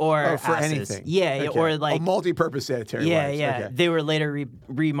hands or for asses. anything. Yeah, okay. or like multi-purpose sanitary wipes. Yeah. Okay. They were later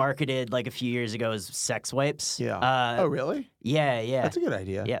remarketed like a few years ago as sex wipes. Yeah. Oh, really? Yeah. That's a good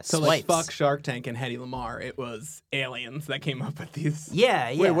idea. Yeah. So like fuck Shark Tank and Hedy Lamarr, it was aliens that came up with these.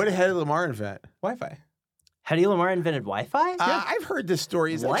 Yeah. Wait, what did Hedy Lamarr invent? Wi-Fi. Hedy Lamarr invented Wi-Fi? I've heard this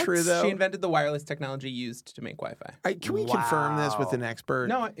story. Is that true, though? She invented the wireless technology used to make Wi-Fi. Can we confirm this with an expert?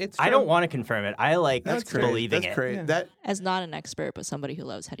 No, it's true. I don't want to confirm it. I like believing That's great. Yeah. As not an expert, but somebody who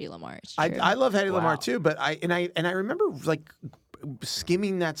loves Hedy Lamarr. It's true. I love Hedy Lamarr too, but I remember like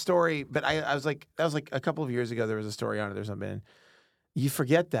skimming that story, but I was like, that was like a couple of years ago. There was a story on it or something. You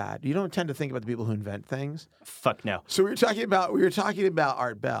forget that. You don't tend to think about the people who invent things. Fuck no. So we were talking about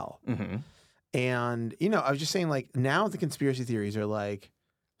Art Bell. Mm-hmm. And, I was just saying, like, now the conspiracy theories are like,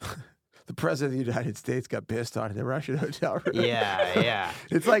 the president of the United States got pissed on in the Russian hotel room. Yeah.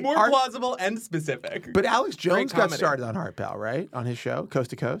 It's like more plausible and specific. But Alex Jones got started on Art Bell, right? On his show, Coast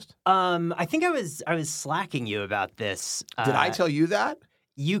to Coast? I think I was slacking you about this. Did I tell you that?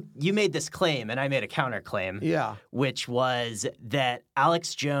 You made this claim, and I made a counterclaim. Yeah. Which was that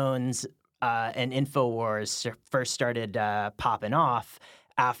Alex Jones and InfoWars first started popping off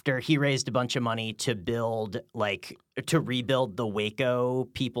after he raised a bunch of money to rebuild the Waco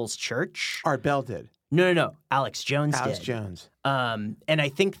People's Church. Art Bell did. No. Alex Jones did. Alex Jones. And I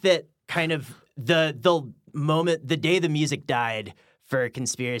think that kind of the day the music died for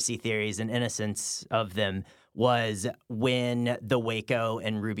conspiracy theories and innocence of them was when the Waco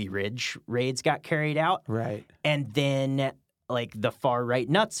and Ruby Ridge raids got carried out. Right. And then like the far right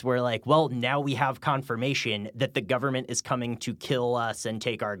nuts were like, well, now we have confirmation that the government is coming to kill us and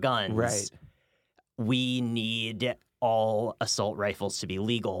take our guns. Right. We need all assault rifles to be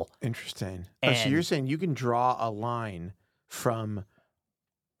legal. Interesting. So you're saying you can draw a line from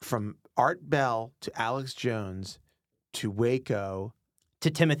Art Bell to Alex Jones to Waco to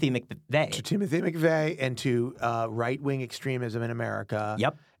Timothy McVeigh and to right-wing extremism in America.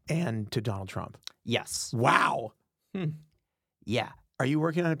 Yep. And to Donald Trump. Yes. Wow. Yeah. Are you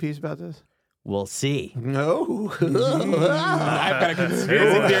working on a piece about this? We'll see. No. I've got a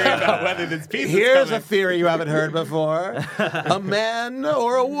conspiracy theory about whether this piece Here's is coming. a theory you haven't heard before. A man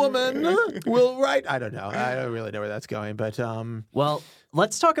or a woman will write. I don't know. I don't really know where that's going, but well,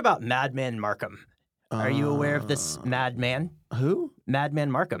 let's talk about Madman Markham. Are you aware of this madman? Who? Madman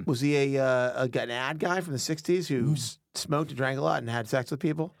Markham. Was he an ad guy from the 60s who smoked and drank a lot and had sex with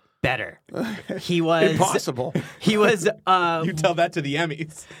people? Better. He was impossible. He was. You tell that to the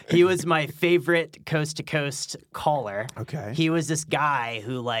Emmys. He was my favorite coast to coast caller. Okay. He was this guy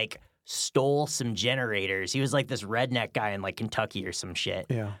who like stole some generators. He was like this redneck guy in like Kentucky or some shit.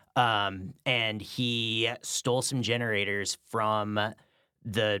 Yeah. And he stole some generators from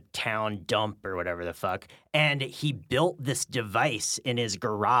the town dump or whatever the fuck. And he built this device in his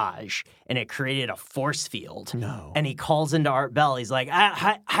garage and it created a force field. No. And he calls into Art Bell. He's like,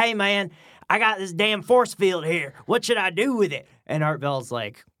 hey, man, I got this damn force field here. What should I do with it? And Art Bell's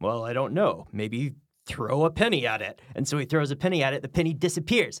like, well, I don't know. Maybe throw a penny at it. And so he throws a penny at it. The penny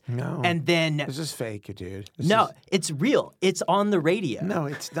disappears. No. And then... This is fake, dude. It's real. It's on the radio. No,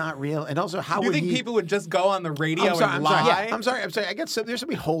 it's not real. And also, how you would think people would just go on the radio and lie? Yeah, I'm sorry. There's so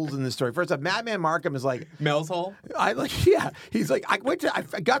many holes in this story. First off, Madman Markham is like... Mel's hole? He's like, I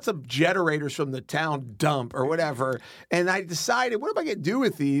got some generators from the town dump or whatever, and I decided, what am I going to do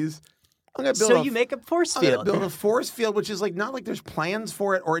with these? I'm gonna build you make a force field. I'm going to build a force field, which is like not like there's plans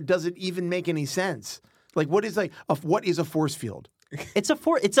for it or it doesn't even make any sense. Like, what is a force field? It's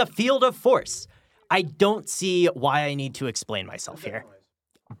a field of force. I don't see why I need to explain myself here.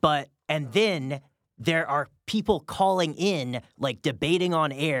 And then there are people calling in, like debating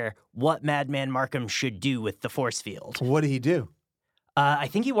on air what Madman Markham should do with the force field. What did he do? I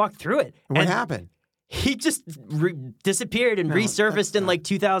think he walked through it. What happened? He just disappeared and resurfaced in like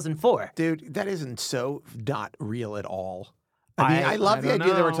 2004. Dude, that isn't so not real at all. I mean, I love the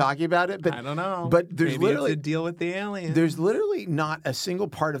idea that we're talking about it, but I don't know. But there's Maybe literally it's a deal with the aliens. There's literally not a single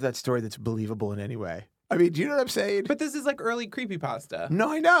part of that story that's believable in any way. I mean, do you know what I'm saying? But this is like early creepypasta.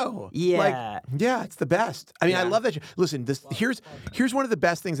 No, I know. Yeah. Yeah, it's the best. I mean, I love that. Listen, here's one of the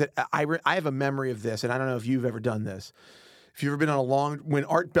best things that I have a memory of this, and I don't know if you've ever done this. If you've ever been on when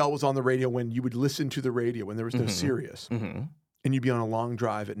Art Bell was on the radio, when you would listen to the radio, when there was no Sirius, and you'd be on a long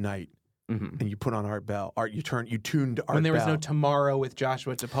drive at night, and you put on Art Bell. You tuned Art Bell. When there was no Tomorrow with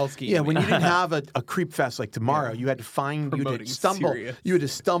Joshua Topolsky. Yeah, when you didn't have a creep fest like Tomorrow, you had to find, you had to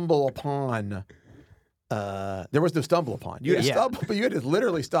stumble upon. There was no stumble upon. You had to stumble, but you had to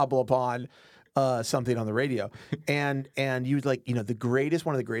literally stumble upon something on the radio, and you would one of the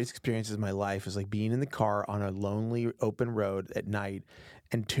greatest experiences of my life is like being in the car on a lonely open road at night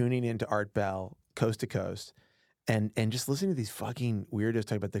and tuning into Art Bell coast to coast. And just listening to these fucking weirdos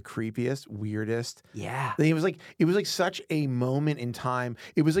talk about the creepiest, weirdest. Yeah. It was like such a moment in time.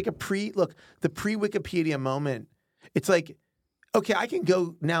 It was like the pre-Wikipedia moment. It's like, okay, I can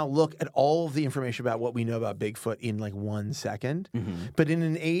go now look at all of the information about what we know about Bigfoot in like 1 second. But in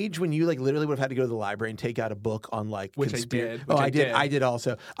an age when you like literally would have had to go to the library and take out a book on like I did. I did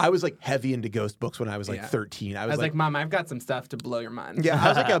also. I was like heavy into ghost books when I was like 13. I was like, Mom, I've got some stuff to blow your mind. Yeah, I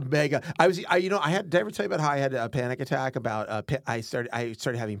was like a mega. Did I ever tell you about how I had a panic attack about I started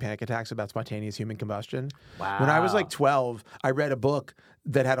having panic attacks about spontaneous human combustion. Wow. When I was like 12, I read a book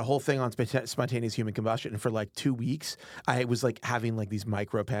that had a whole thing on spontaneous human combustion, and for like 2 weeks, I was like having like these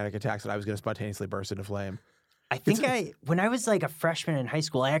micro panic attacks that I was going to spontaneously burst into flame. I think when I was like a freshman in high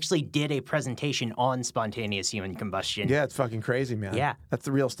school, I actually did a presentation on spontaneous human combustion. Yeah, it's fucking crazy, man. Yeah. That's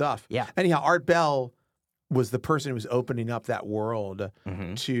the real stuff. Yeah. Anyhow, Art Bell was the person who was opening up that world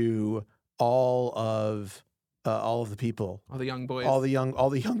to all of the people, all the young boys, all the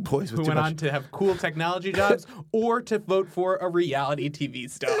young boys who went on to have cool technology jobs or to vote for a reality TV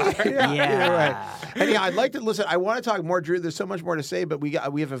star. Right. Anyhow, I'd like to listen. I want to talk more, Drew. There's so much more to say, but we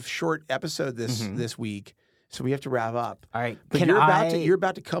have a short episode this week, so we have to wrap up. All right, but you're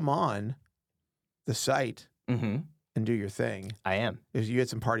about to come on the site and do your thing. I am. You had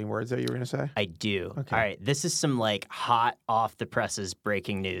some parting words that you were going to say? I do. Okay. All right. This is some like hot off the presses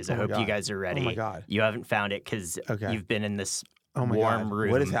breaking news. I hope you guys are ready. Oh my God. You haven't found it because you've been in this warm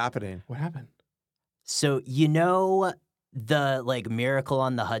room. What is happening? What happened? So you know the like Miracle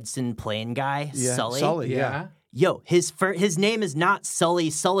on the Hudson plane guy, Sully? Sully, yeah. Yo, his name is not Sully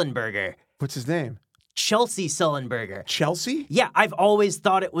Sullenberger. What's his name? Chelsea Sullenberger. Chelsea? Yeah, I've always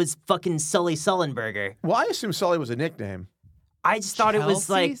thought it was fucking Sully Sullenberger. Well, I assume Sully was a nickname. I just thought it was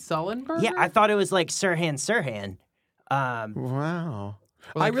like Sullenberger? Yeah, I thought it was like Sirhan Sirhan. Wow.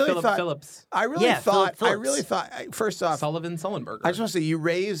 Like I really thought Phillips. I really thought first off, Sullivan Sullenberger. I just want to say you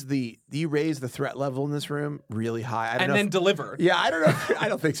raised the threat level in this room really high. And then delivered. Yeah, I don't know. I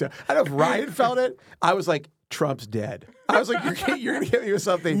don't think so. I don't know if Ryan felt it. I was like, Trump's dead. I was like, you're going to hit me with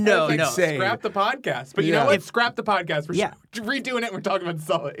something insane. Scrap the podcast. But you know what? Scrap the podcast. We're redoing it. We're talking about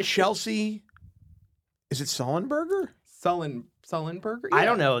Sully. Chelsea, is it Sullenberger? Sullenberger? Yeah. I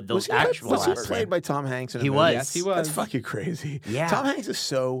don't know the actual Was last he played by Tom Hanks in a He movie? was. Yes, he was. That's fucking crazy. Yeah. Tom Hanks is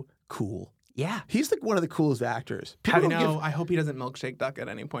so cool. Yeah. He's like one of the coolest actors. I know. I hope he doesn't milkshake duck at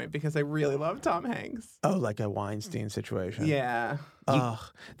any point because I really love Tom Hanks. Oh, like a Weinstein situation. Yeah.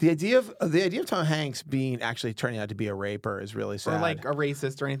 The idea of Tom Hanks actually turning out to be a raper is really sad. Or like a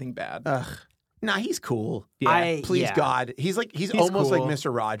racist or anything bad. Nah, he's cool. Yeah. Please God, he's almost cool. like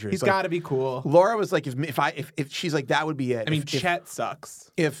Mr. Rogers. He's like, got to be cool. Laura was like, if she's like, that would be it. I mean, Chet sucks.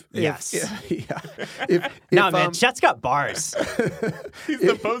 Yes. Man, Chet's got bars. He's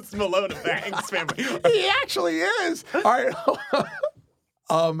the Post Malone of the Hanks family. He actually is. All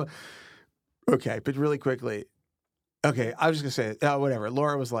right. Okay, but really quickly. Okay, I was just gonna say whatever.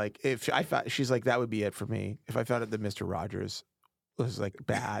 Laura was like, she's like, that would be it for me. If I found out that Mr. Rogers was like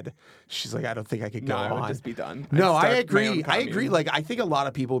bad, she's like, I don't think I could go on. I would just be done. No, I agree. I agree. Like, I think a lot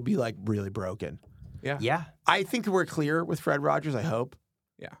of people would be like really broken. Yeah. I think we're clear with Fred Rogers. I hope.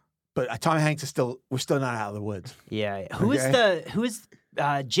 Yeah. But Tom Hanks we're still not out of the woods. Yeah. Who is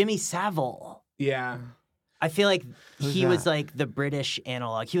Jimmy Savile? Yeah. I feel like he was like the British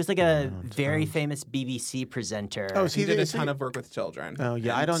analog. He was like a very famous BBC presenter. Oh, he did a ton of work with children. Oh,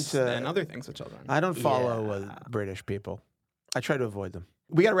 yeah. I don't. And other things with children. I don't follow British people. I try to avoid them.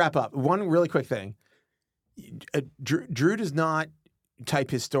 We got to wrap up. One really quick thing. Drew does not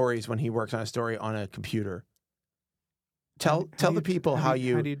type his stories when he works on a story on a computer. Tell the people how do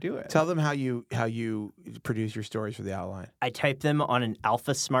you do it. Tell them how you produce your stories for the Outline. I type them on an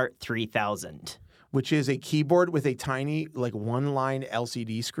AlphaSmart 3000, which is a keyboard with a tiny like one-line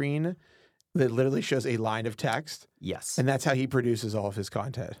LCD screen that literally shows a line of text. Yes. And that's how he produces all of his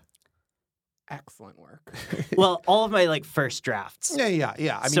content. Excellent work. Well, all of my like first drafts. Yeah.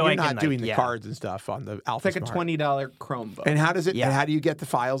 I mean, you're not doing the cards and stuff on the AlphaSmart. It's like a $20 Chromebook. And how does it? And how do you get the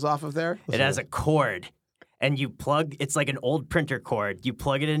files off of there? It has a cord, and you plug. It's like an old printer cord. You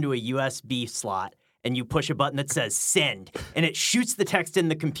plug it into a USB slot, and you push a button that says "send," and it shoots the text in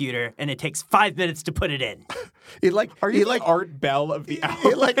the computer, and it takes 5 minutes to put it in. Are you like Art Bell of the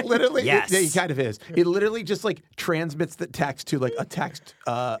Outline? It like literally, yes, he kind of is. It literally just like transmits the text to like a text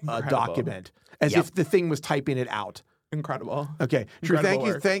document. As if the thing was typing it out. Incredible. Okay. Drew,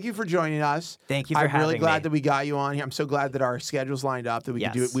 thank you for joining us. Thank you for having me. I'm really glad that we got you on here. I'm so glad that our schedules lined up, that we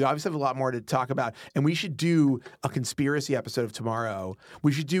can do it. We obviously have a lot more to talk about. And we should do a conspiracy episode of tomorrow.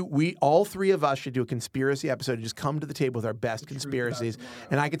 All three of us should do a conspiracy episode and just come to the table with our best conspiracies.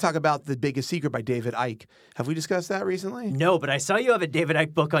 And I could talk about The Biggest Secret by David Icke. Have we discussed that recently? No, but I saw you have a David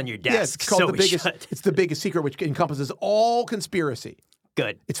Icke book on your desk. Yeah, it's called It's The Biggest Secret, which encompasses all conspiracy.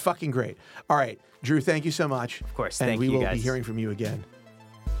 Good. It's fucking great. All right. Drew, thank you so much. Of course. And thank you, we will guys. be hearing from you again.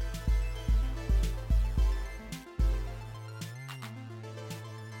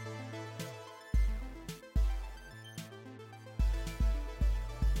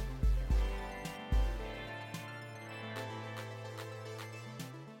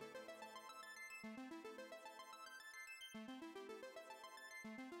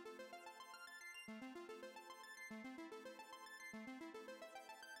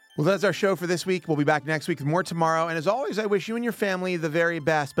 Well, that's our show for this week. We'll be back next week with more tomorrow. And as always, I wish you and your family the very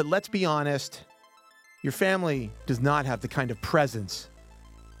best. But let's be honest, your family does not have the kind of presence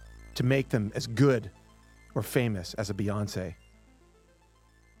to make them as good or famous as a Beyonce.